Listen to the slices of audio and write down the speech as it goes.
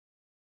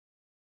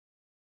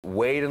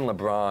Wade and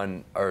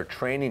LeBron are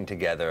training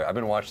together. I've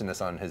been watching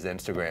this on his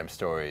Instagram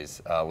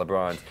stories,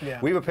 LeBron's. Yeah.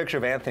 We have a picture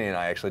of Anthony and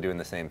I actually doing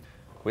the same.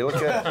 We look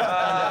good.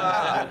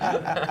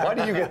 Why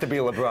do you get to be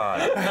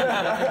LeBron?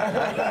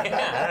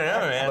 I don't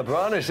know, man.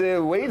 LeBron is,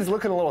 Wade's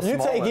looking a little small. You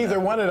take either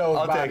one of those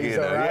I'll bodies,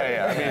 take either. Right?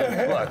 Yeah. I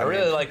mean, look, I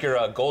really like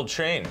your gold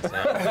chain.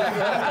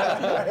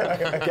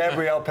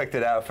 Gabrielle picked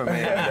it out for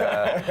me.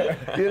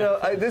 And, you know,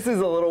 this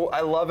is a little,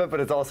 I love it, but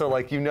it's also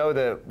like, you know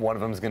that one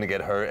of them's going to get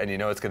hurt and you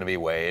know it's going to be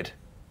Wade.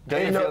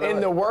 In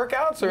the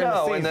workouts or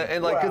no, in the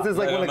season? like, because it's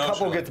like when a emotionally.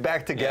 couple gets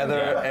back together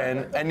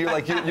and you're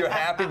like, you're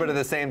happy, but at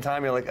the same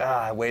time, you're like,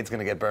 Wade's going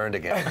to get burned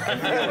again.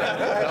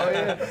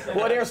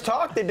 Well, there's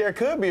talk that there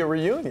could be a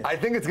reunion. I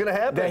think it's going to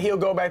happen. That he'll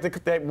go back to,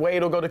 that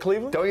Wade will go to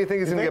Cleveland? Don't you think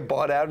he's going to get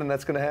bought out and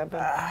that's going to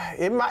happen?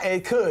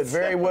 It could,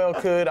 very well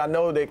could. I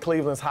know that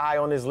Cleveland's high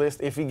on his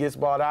list if he gets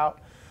bought out.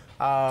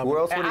 Where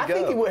else would he go? I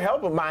think it would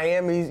help with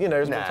Miami. You know,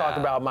 there's been talk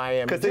about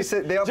Miami. Because they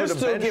said they offered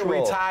just a bench to get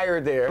role.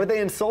 retired there. But they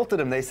insulted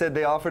him. They said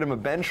they offered him a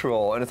bench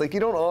role, and it's like you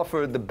don't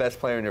offer the best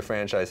player in your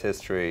franchise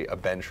history a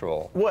bench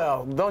role.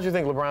 Well, don't you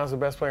think LeBron's the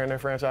best player in their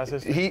franchise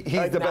history?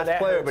 He's the best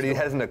player, but he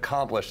hasn't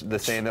accomplished the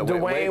same that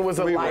Dwyane was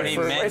a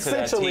lifer,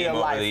 essentially a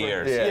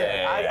lifer.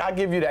 Yeah. I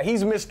give you that.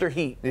 He's Mr.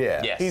 Heat.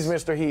 Yeah, yes. He's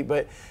Mr. Heat.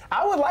 But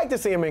I would like to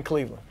see him in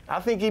Cleveland. I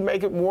think he'd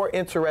make it more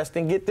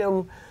interesting, get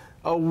them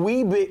a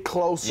wee bit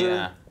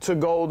closer to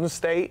Golden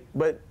State,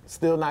 but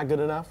still not good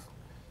enough.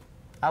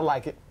 I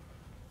like it.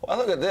 Well,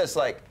 look at this.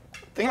 Like,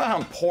 think about how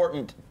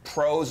important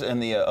pros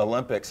in the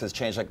Olympics has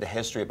changed, like, the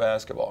history of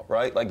basketball,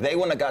 right? Like, they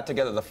wouldn't have got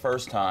together the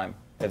first time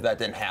if that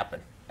didn't happen.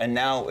 And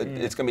now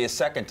it's going to be a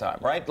second time,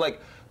 right?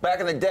 Like, back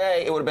in the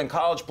day, it would have been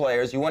college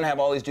players. You wouldn't have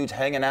all these dudes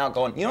hanging out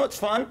going, you know what's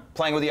fun?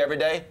 Playing with you every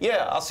day?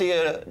 Yeah, I'll see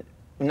you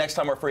next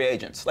time we're free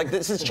agents. Like,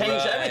 this has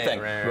changed everything.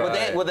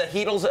 Would the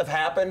Heatles have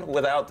happened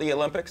without the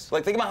Olympics?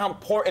 Like, think about how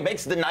important it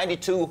makes the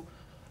 '92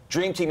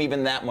 Dream Team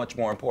even that much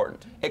more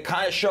important. It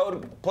kind of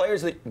showed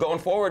players that going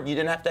forward, you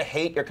didn't have to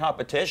hate your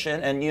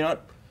competition, and you know,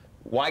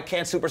 why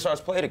can't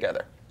superstars play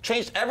together?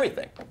 Changed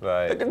everything.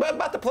 Right. They're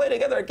about to play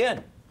together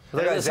again.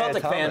 They're the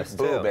Celtic fans.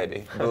 Boo,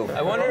 baby. Boo.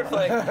 I wonder if,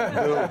 like,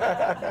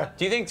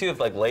 do you think, too, if,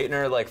 like,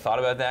 Leitner, like, thought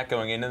about that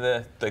going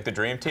into the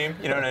Dream Team?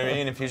 You know what I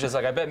mean? If he's just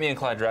like, I bet me and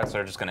Clyde Drexler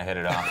are just going to hit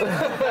it off. We're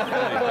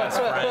gonna be best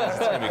friends.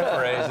 It's going to be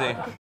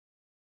crazy.